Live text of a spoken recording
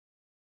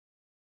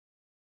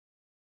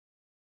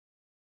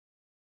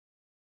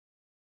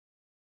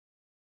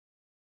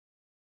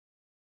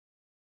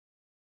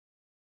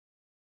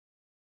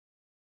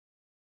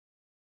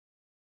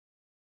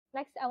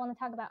Next, I want to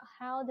talk about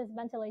how does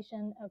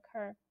ventilation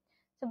occur.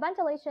 So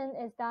ventilation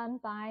is done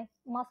by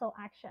muscle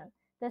action.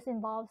 This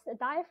involves the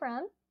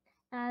diaphragm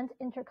and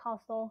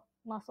intercostal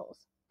muscles.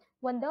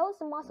 When those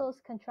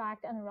muscles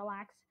contract and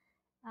relax,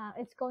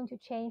 it's going to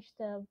change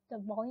the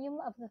volume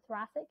of the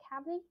thoracic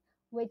cavity,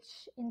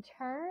 which in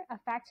turn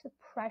affects the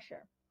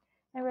pressure.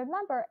 And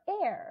remember,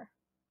 air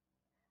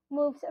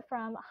moves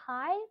from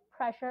high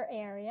pressure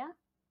area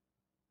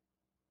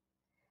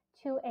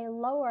to a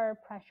lower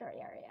pressure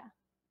area.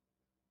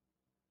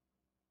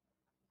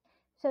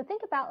 So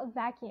think about a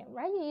vacuum,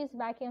 right? You use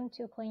vacuum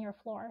to clean your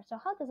floor. So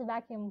how does a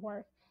vacuum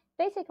work?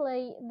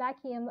 Basically,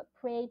 vacuum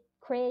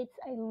creates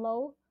a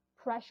low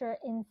pressure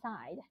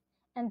inside,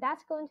 and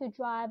that's going to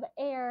drive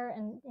air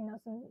and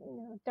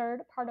some dirt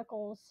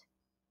particles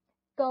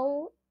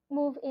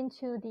move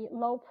into the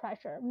low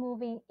pressure,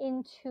 moving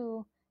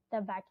into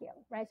the vacuum,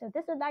 right? So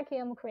this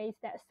vacuum creates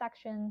that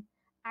suction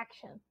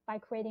action by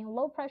creating a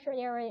low pressure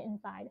area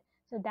inside.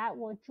 So that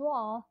will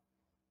draw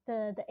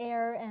the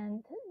air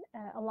and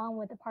along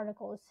with the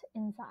particles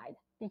inside,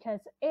 because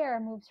air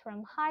moves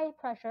from high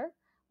pressure,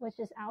 which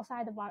is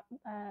outside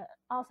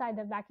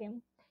the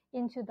vacuum,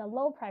 into the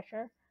low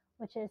pressure,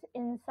 which is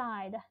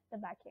inside the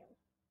vacuum.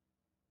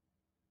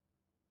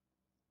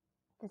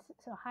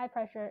 So high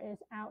pressure is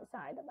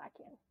outside the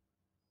vacuum.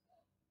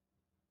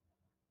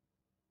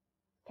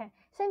 Okay,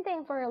 same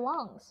thing for your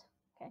lungs.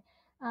 Okay,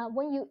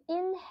 when you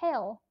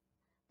inhale,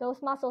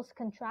 those muscles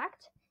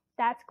contract.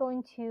 That's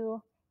going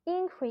to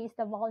increase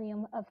the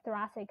volume of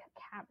thoracic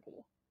cavity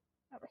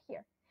over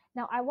here.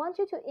 Now I want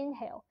you to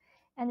inhale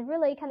and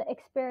really kind of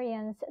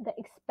experience the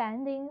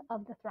expanding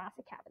of the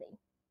thoracic cavity.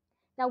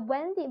 Now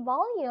when the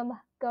volume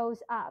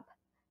goes up,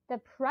 the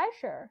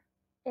pressure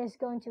is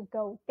going to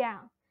go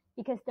down,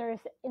 because there is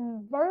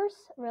an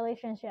inverse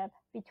relationship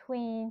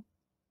between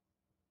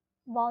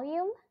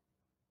volume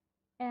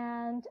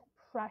and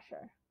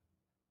pressure.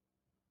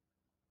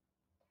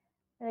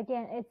 And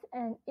again, it's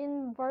an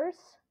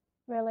inverse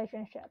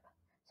relationship.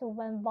 So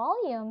when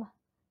volume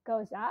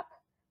goes up,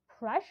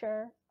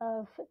 pressure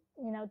of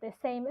the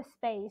same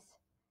space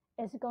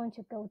is going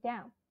to go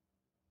down.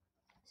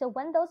 So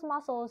when those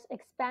muscles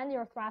expand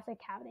your thoracic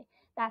cavity,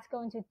 that's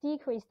going to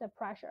decrease the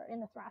pressure in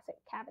the thoracic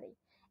cavity.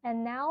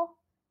 And now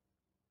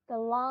the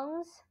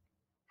lungs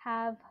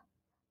have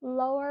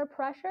lower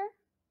pressure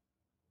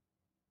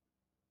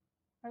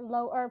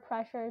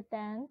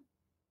than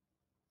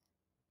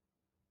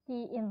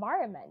the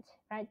environment,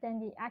 right? Than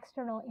the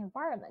external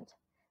environment.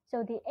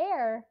 So the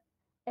air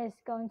is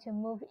going to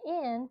move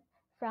in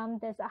from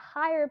this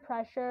higher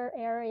pressure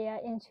area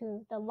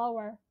into the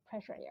lower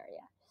pressure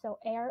area. So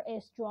air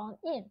is drawn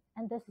in,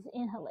 and this is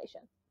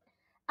inhalation.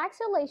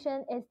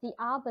 Exhalation is the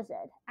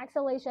opposite.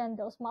 Exhalation,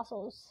 those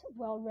muscles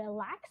will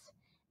relax,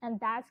 and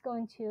that's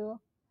going to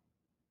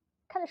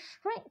kind of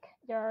shrink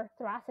your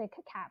thoracic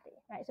cavity,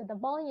 right? So the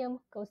volume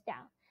goes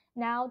down.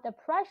 Now the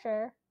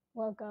pressure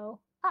will go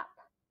up,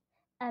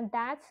 and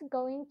that's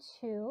going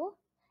to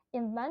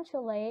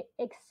eventually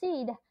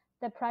exceed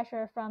the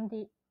pressure from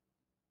the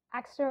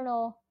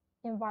external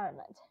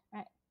environment,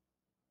 right?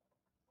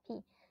 P.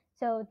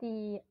 So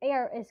the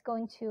air is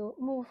going to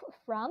move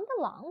from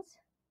the lungs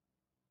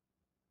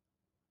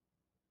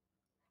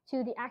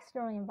to the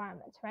external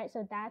environment, right?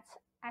 So that's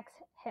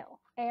exhale,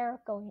 air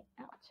going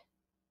out.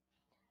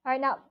 All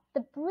right, now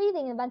the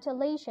breathing and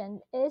ventilation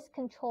is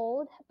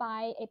controlled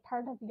by a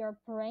part of your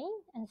brain,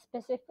 and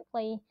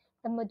specifically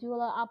the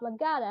medulla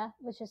oblongata,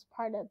 which is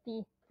part of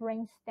the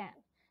brain stem.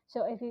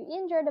 So if you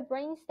injure the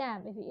brain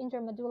stem, if you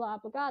injure medulla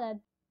oblongata,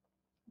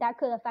 that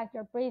could affect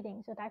your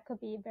breathing, so that could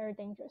be very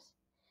dangerous.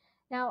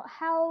 Now,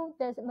 how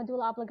does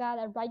medulla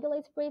oblongata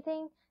regulate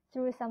breathing?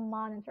 Through some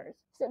monitors.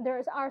 So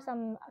there are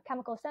some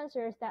chemical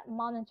sensors that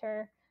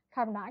monitor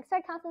carbon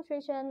dioxide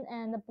concentration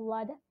and the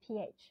blood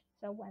pH.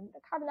 So when the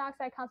carbon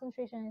dioxide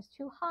concentration is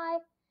too high,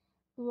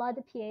 blood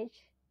pH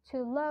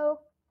too low,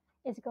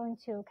 it's going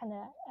to kind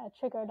of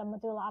trigger the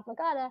medulla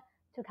oblongata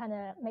to kind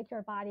of make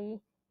your body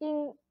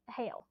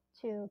inhale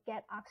to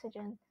get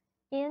oxygen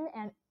in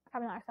and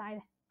carbon dioxide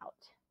out.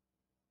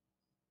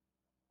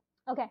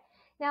 Okay,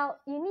 now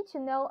you need to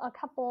know a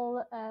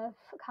couple of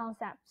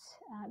concepts.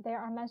 They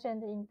are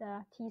mentioned in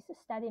the TEAS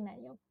study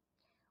manual.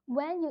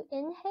 When you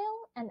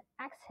inhale and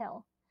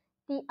exhale,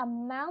 the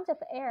amount of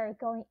air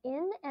going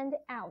in and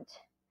out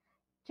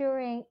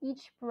during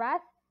each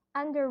breath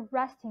under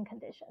resting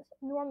conditions,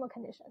 normal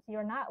conditions.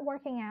 You're not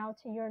working out,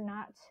 you're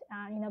not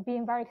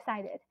being very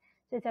excited.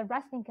 So it's a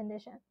resting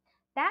condition.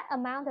 That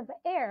amount of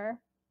air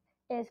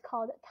is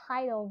called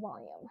tidal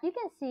volume. You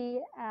can see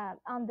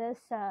on this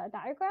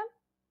diagram,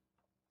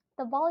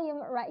 the volume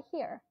right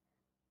here.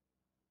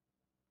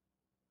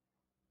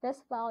 This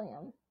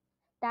volume,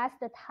 that's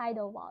the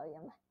tidal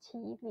volume,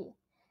 TV.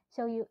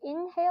 So you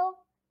inhale,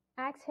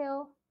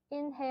 exhale,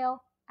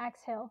 inhale,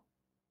 exhale.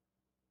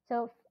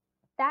 So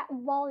that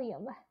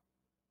volume,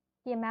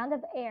 the amount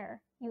of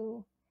air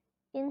you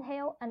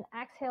inhale and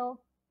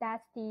exhale,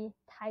 that's the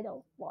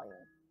tidal volume.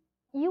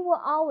 You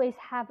will always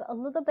have a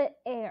little bit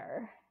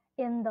air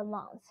in the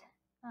lungs.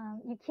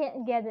 you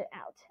can't get it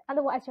out.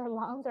 Otherwise, your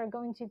lungs are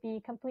going to be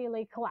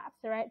completely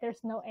collapsed, right?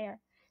 There's no air.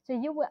 So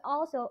you will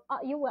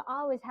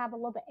always have a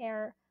little bit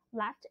air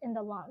left in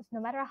the lungs, no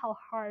matter how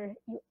hard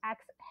you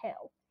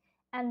exhale.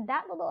 And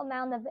that little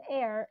amount of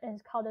air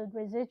is called a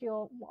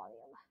residual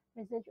volume.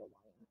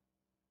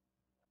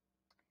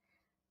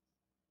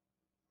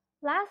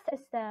 Last is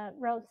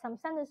wrote some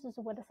sentences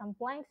with some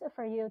blanks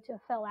for you to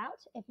fill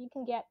out. If you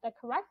can get the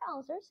correct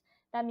answers,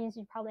 that means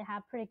you probably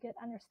have pretty good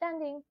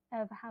understanding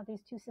of how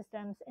these two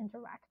systems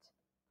interact.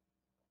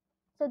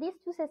 So these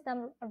two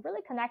systems are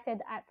really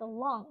connected at the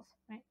lungs,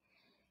 right?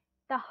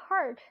 The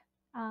heart,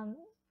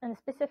 and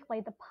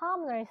specifically the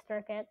pulmonary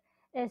circuit,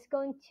 is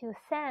going to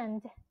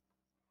send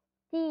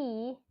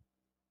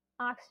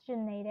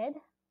deoxygenated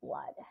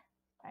blood,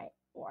 right?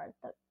 Or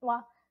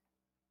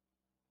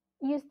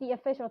use the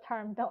official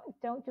term.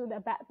 Don't do the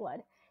bad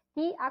blood.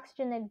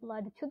 Deoxygenated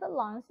blood to the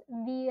lungs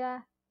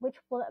via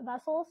which blood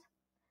vessels?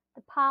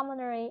 The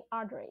pulmonary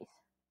arteries.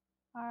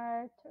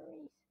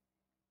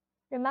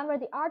 Remember,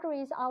 the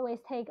arteries always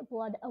take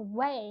blood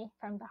away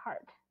from the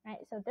heart,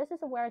 right? So this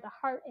is where the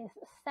heart is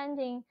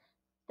sending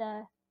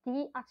the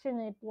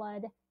deoxygenated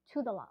blood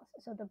to the lungs.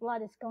 So the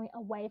blood is going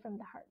away from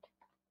the heart.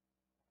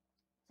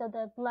 So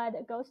the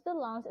blood goes to the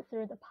lungs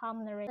through the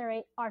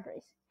pulmonary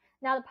arteries.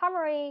 Now the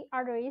pulmonary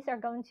arteries are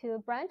going to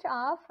branch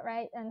off,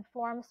 right, and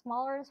form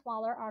smaller and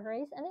smaller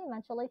arteries, and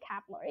eventually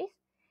capillaries.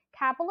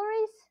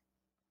 Capillaries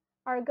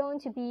are going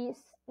to be,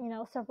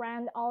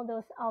 surround all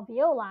those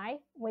alveoli,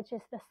 which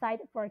is the site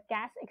for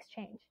gas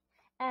exchange.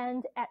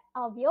 And at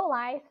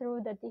alveoli,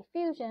 through the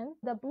diffusion,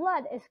 the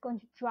blood is going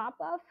to drop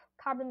off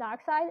carbon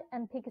dioxide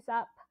and picks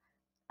up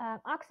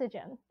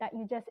oxygen that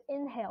you just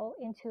inhale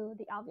into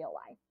the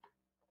alveoli.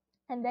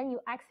 And then you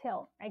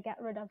exhale, right, get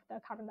rid of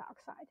the carbon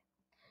dioxide.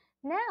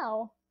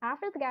 Now,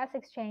 after the gas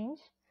exchange,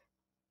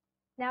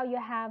 now you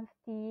have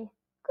the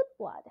good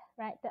blood,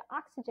 right, the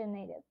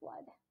oxygenated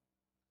blood.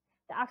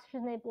 The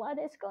oxygenated blood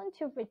is going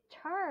to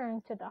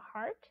return to the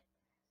heart,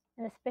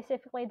 and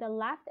specifically the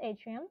left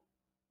atrium,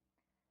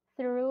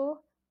 through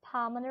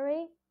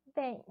pulmonary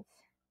veins.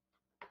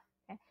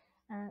 Okay.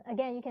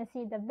 Again, you can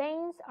see the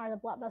veins are the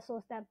blood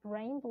vessels that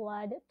bring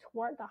blood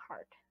toward the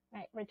heart,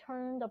 right,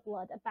 return the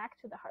blood back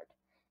to the heart.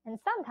 And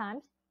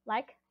sometimes,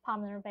 like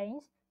pulmonary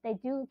veins, they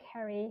do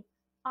carry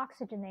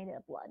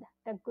oxygenated blood,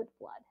 the good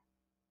blood.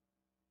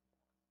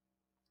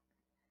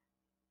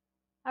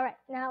 All right,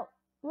 now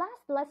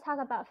let's talk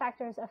about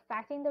factors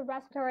affecting the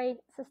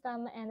respiratory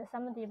system and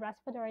some of the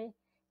respiratory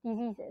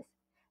diseases.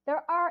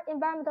 There are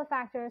environmental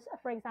factors,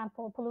 for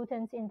example,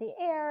 pollutants in the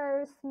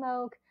air,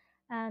 smoke,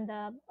 and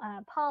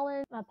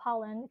pollen.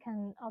 Pollen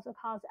can also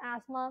cause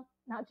asthma,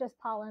 not just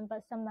pollen,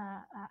 but some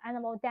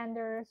animal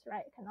danders,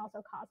 right, can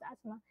also cause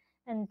asthma.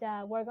 And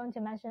we're going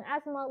to mention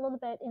asthma a little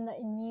bit in the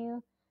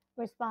immune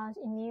response,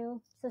 immune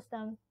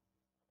system.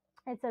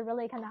 It's a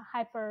really kind of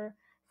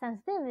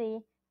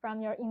hypersensitivity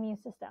from your immune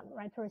system,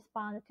 right, to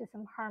respond to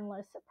some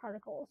harmless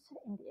particles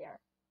in the air.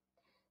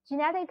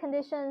 Genetic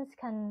conditions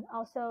can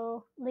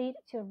also lead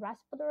to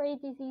respiratory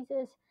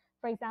diseases.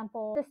 For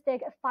example,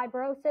 cystic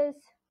fibrosis.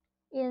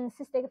 In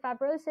cystic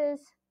fibrosis,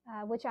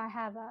 which I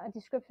have a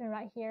description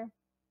right here.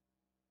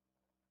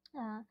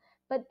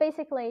 But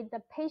basically,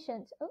 the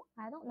patients,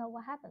 I don't know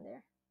what happened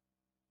there.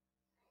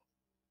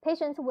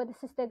 Patients with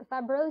cystic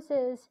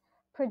fibrosis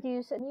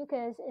produce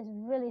mucus is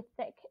really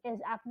thick, is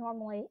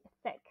abnormally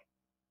thick.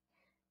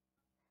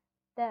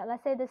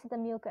 Let's say this is the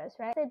mucus,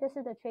 right? Say this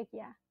is the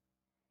trachea.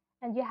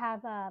 And you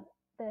have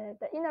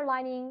the inner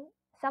lining,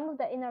 some of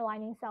the inner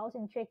lining cells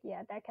in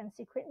trachea that can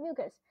secrete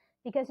mucus,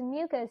 because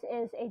mucus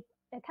is a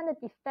kind of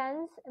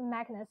defense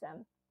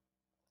mechanism.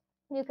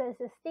 Mucus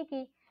is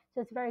sticky,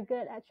 so it's very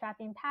good at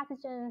trapping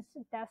pathogens,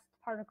 dust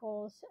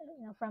particles,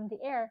 from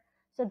the air,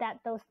 so that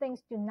those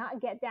things do not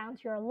get down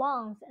to your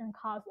lungs and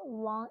cause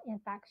lung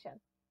infection.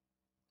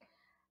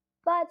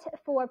 But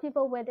for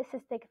people with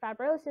cystic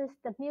fibrosis,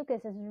 the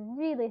mucus is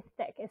really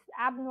thick. It's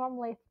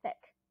abnormally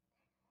thick.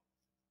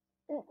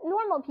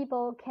 Normal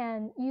people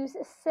can use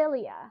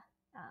cilia.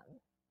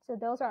 So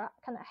those are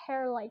kind of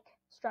hair-like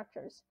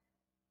structures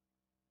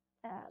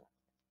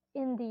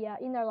in the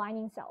inner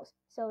lining cells.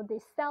 So the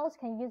cells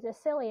can use the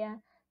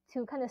cilia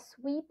to kind of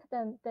sweep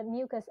the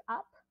mucus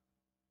up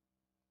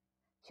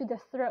to the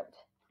throat.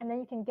 And then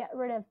you can get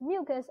rid of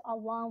mucus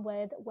along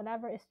with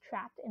whatever is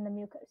trapped in the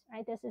mucus,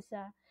 right? This is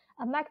a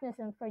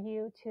mechanism for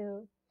you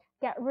to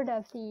get rid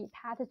of the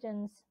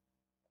pathogens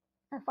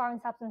and foreign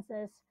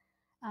substances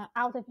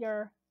out of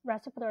your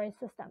respiratory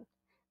system.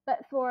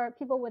 But for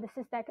people with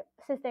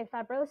cystic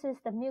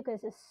fibrosis, the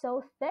mucus is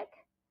so thick,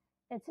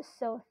 it's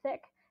so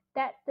thick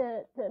that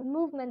the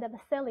movement of the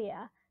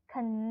cilia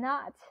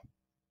cannot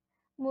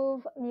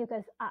move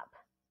mucus up.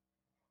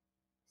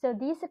 So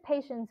these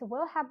patients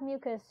will have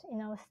mucus,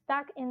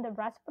 stuck in the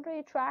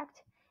respiratory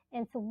tract.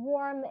 It's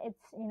warm,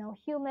 it's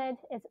humid,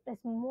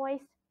 it's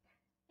moist,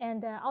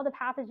 and all the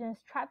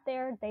pathogens trapped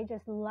there, they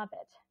just love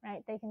it,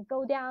 right? They can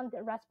go down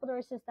the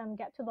respiratory system,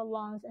 get to the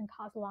lungs, and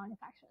cause lung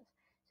infections.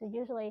 So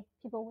usually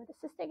people with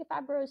cystic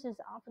fibrosis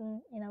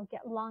often,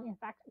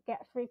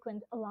 get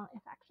frequent lung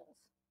infections.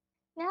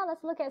 Now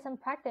let's look at some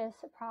practice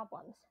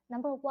problems.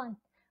 Number 1,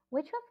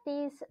 which of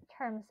these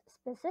terms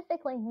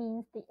specifically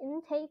means the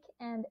intake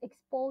and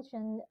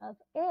expulsion of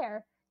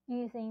air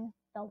using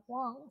the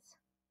lungs?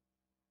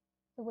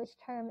 So which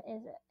term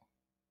is it?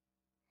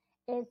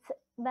 It's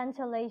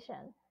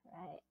ventilation,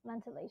 right?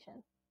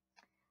 Ventilation.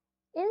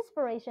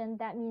 Inspiration,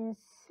 that means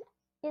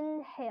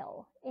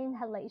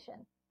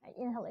inhalation. Right?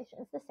 Inhalation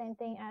is the same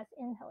thing as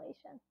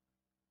inhalation.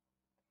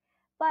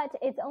 But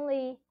it's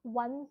only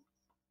one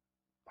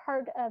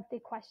part of the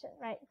question,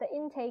 right? The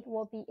intake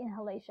will be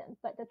inhalation,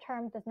 but the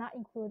term does not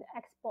include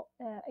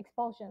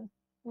expulsion,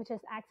 which is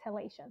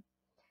exhalation.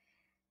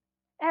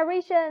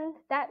 Aeration,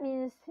 that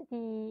means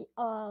the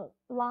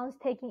lungs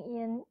taking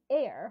in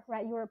air,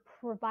 right? You're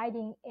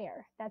providing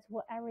air. That's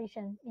what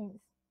aeration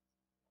means.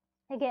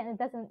 Again, it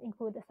doesn't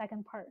include the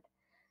second part.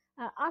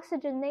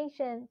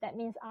 Oxygenation, that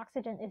means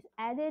oxygen is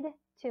added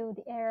to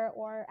the air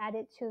or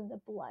added to the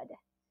blood.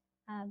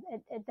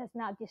 It does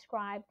not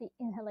describe the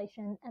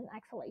inhalation and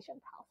exhalation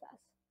process.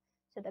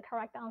 So the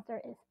correct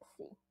answer is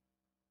C.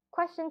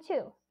 Question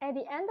 2. At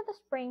the end of a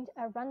sprint,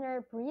 a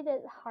runner breathed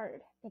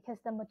hard because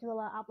the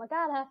medulla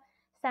oblongata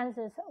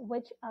senses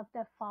which of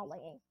the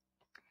following?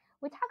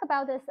 We talked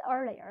about this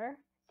earlier.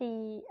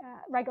 The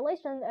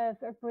regulation of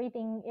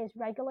breathing is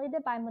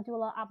regulated by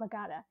medulla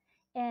oblongata,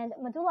 and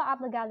medulla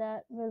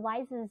oblongata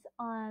relies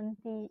on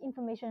the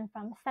information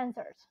from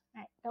sensors.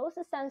 Right? Those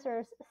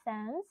sensors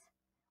sense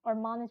or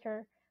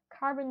monitor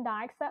carbon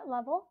dioxide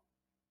level,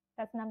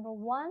 that's number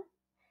 1,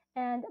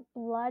 and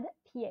blood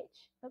pH.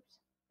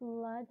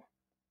 Blood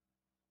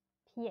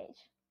pH.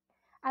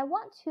 I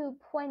want to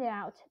point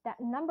out that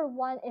number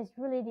 1 is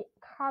really the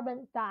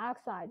carbon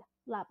dioxide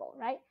level,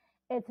 right?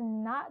 It's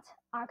not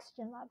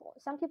oxygen level.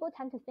 Some people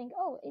tend to think,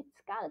 oh,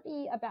 it's got to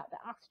be about the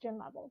oxygen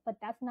level, but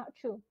that's not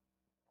true.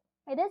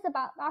 It is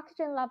about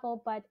oxygen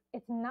level, but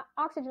it's not.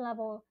 Oxygen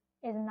level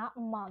is not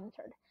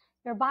monitored.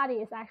 Your body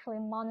is actually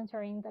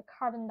monitoring the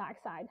carbon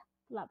dioxide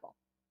level.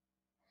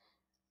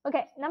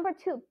 Okay, number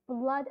 2,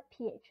 blood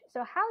pH.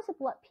 So how is the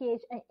blood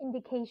pH an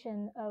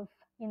indication of,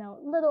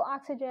 little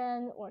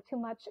oxygen or too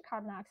much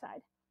carbon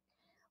dioxide?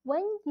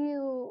 When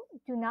you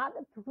do not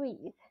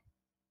breathe,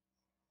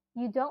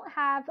 you don't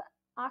have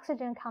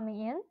oxygen coming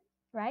in,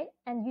 right?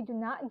 And you do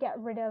not get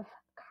rid of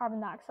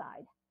carbon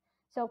dioxide.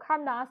 So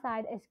carbon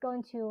dioxide is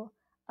going to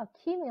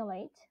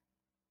accumulate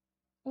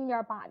in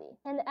your body.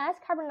 And as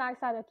carbon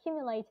dioxide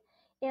accumulates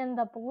in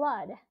the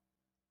blood,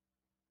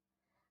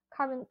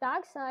 carbon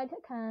dioxide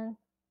can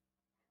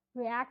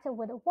react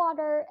with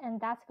water, and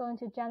that's going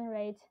to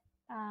generate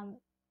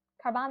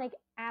carbonic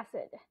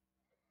acid.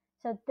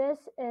 So this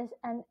is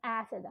an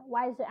acid.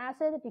 Why is it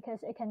acid?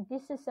 Because it can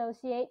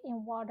dissociate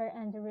in water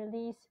and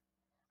release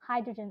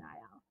hydrogen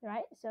ion,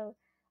 right? So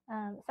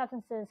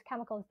substances,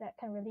 chemicals that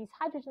can release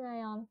hydrogen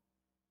ion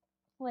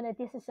when it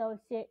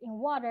dissociates in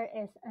water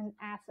is an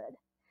acid.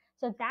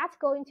 So that's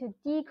going to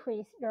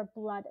decrease your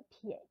blood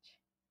pH.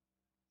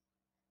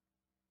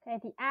 Okay,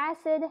 the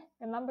acid,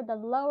 remember the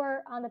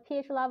lower on the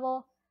pH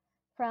level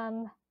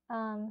from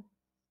 0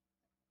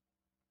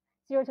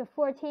 to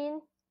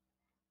 14.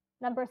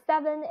 Number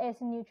 7 is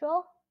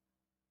neutral.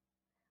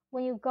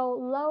 When you go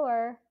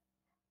lower,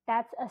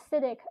 that's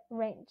acidic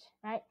range,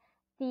 right?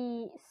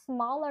 The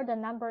smaller the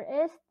number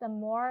is, the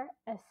more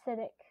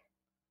acidic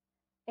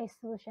a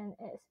solution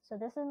is. So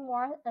this is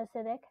more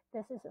acidic,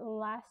 this is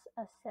less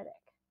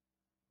acidic.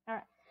 All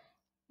right.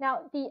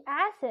 Now, the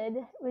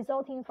acid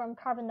resulting from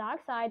carbon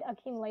dioxide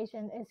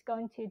accumulation is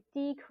going to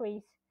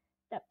decrease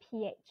the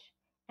pH.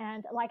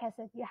 And like I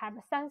said, you have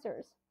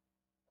sensors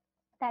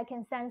that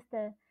can sense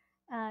the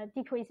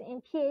decrease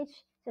in pH.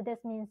 So this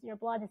means your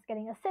blood is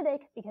getting acidic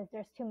because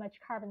there's too much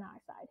carbon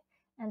dioxide.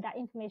 And that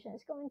information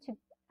is going to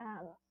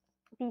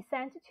be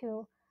sent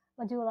to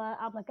medulla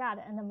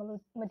oblongata, and the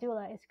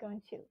medulla is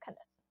going to kind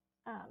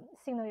of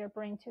signal your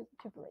brain to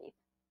breathe.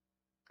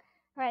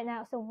 All right,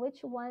 now, so which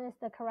one is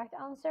the correct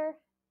answer?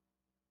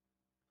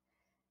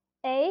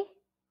 A.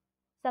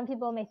 Some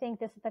people may think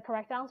this is the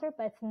correct answer,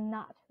 but it's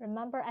not.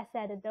 Remember, I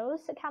said that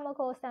those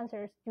chemical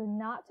sensors do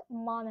not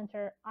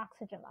monitor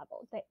oxygen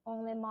level. They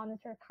only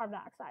monitor carbon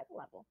dioxide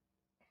level.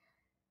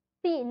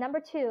 B, number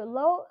 2,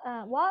 low,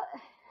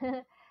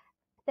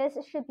 this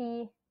should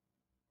be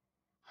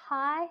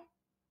high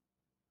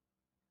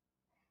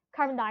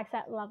carbon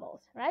dioxide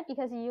levels, right?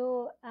 Because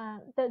you,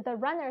 the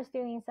runner is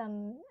doing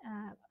some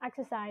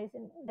exercise,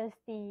 and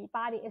the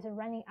body is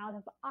running out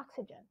of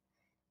oxygen.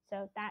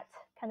 So that's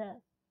kind of,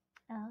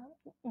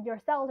 your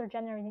cells are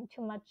generating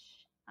too much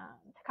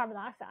carbon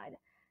dioxide.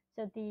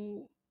 So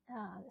the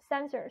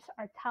sensors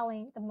are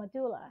telling the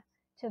medulla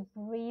to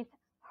breathe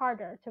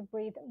harder, to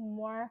breathe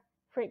more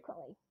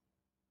frequently.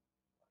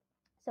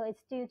 So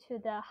it's due to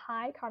the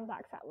high carbon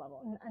dioxide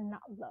level and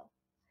not low.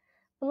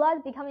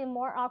 Blood becoming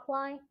more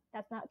alkaline,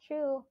 that's not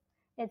true.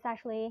 It's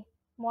actually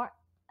more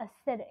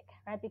acidic,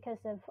 right? Because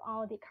of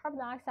all the carbon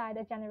dioxide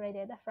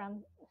generated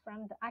from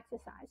the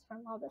exercise,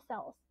 from all the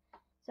cells.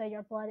 So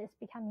your blood is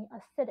becoming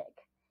acidic.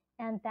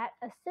 And that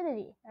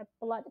acidity, that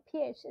blood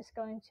pH, is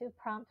going to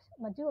prompt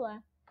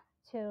medulla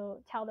to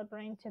tell the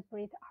brain to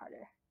breathe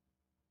harder.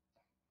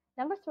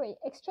 Number 3,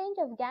 exchange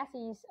of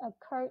gases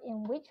occur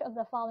in which of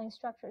the following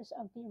structures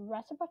of the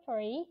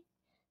respiratory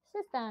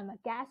system?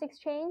 Gas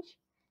exchange,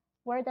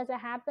 where does it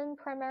happen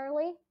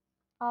primarily?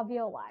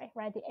 Alveoli,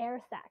 right? The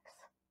air sacs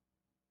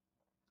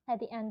at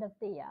the end of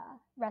the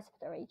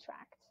respiratory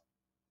tract.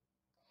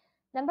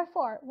 Number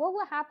 4, what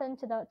will happen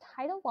to the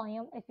tidal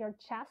volume if your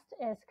chest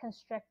is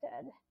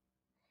constricted?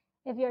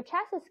 If your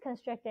chest is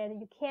constricted,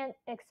 you can't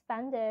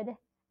expand it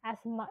as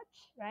much,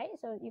 right?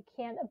 So you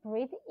can't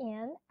breathe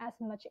in as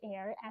much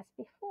air as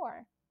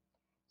before.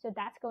 So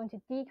that's going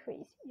to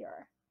decrease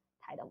your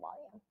tidal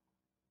volume.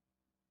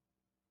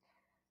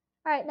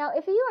 All right, now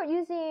if you are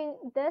using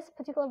this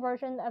particular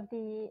version of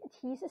the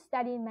TEAS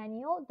study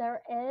manual,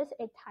 there is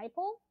a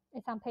typo.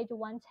 It's on page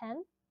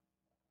 110.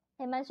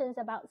 It mentions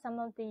about some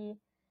of the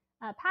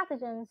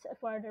pathogens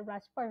for the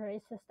respiratory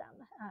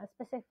system,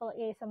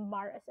 specifically some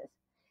viruses.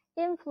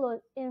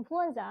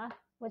 Influenza,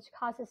 which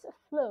causes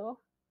flu,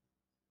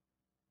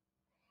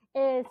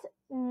 is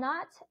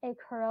not a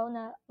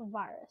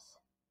coronavirus.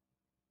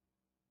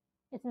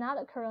 It's not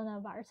a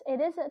coronavirus.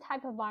 It is a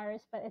type of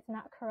virus, but it's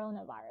not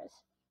coronavirus.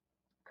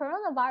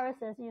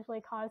 Coronaviruses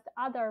usually cause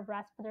other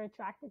respiratory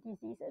tract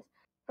diseases.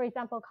 For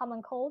example,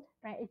 common cold,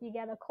 right? If you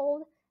get a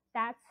cold,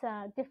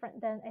 that's different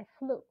than a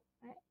flu,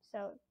 right?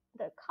 So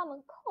the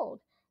common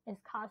cold is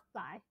caused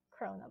by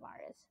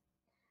coronavirus.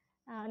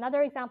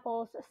 Another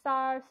example is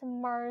SARS,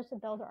 MERS,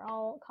 those are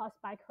all caused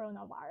by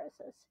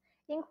coronaviruses,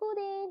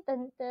 including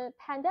the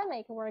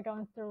pandemic we're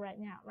going through right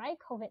now, right?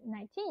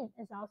 COVID-19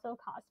 is also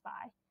caused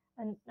by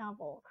a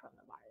novel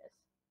coronavirus.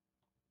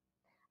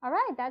 All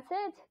right, that's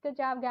it. Good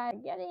job, guys.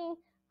 Getting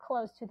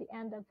close to the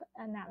end of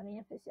anatomy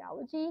and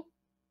physiology.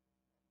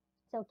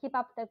 So keep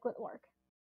up the good work.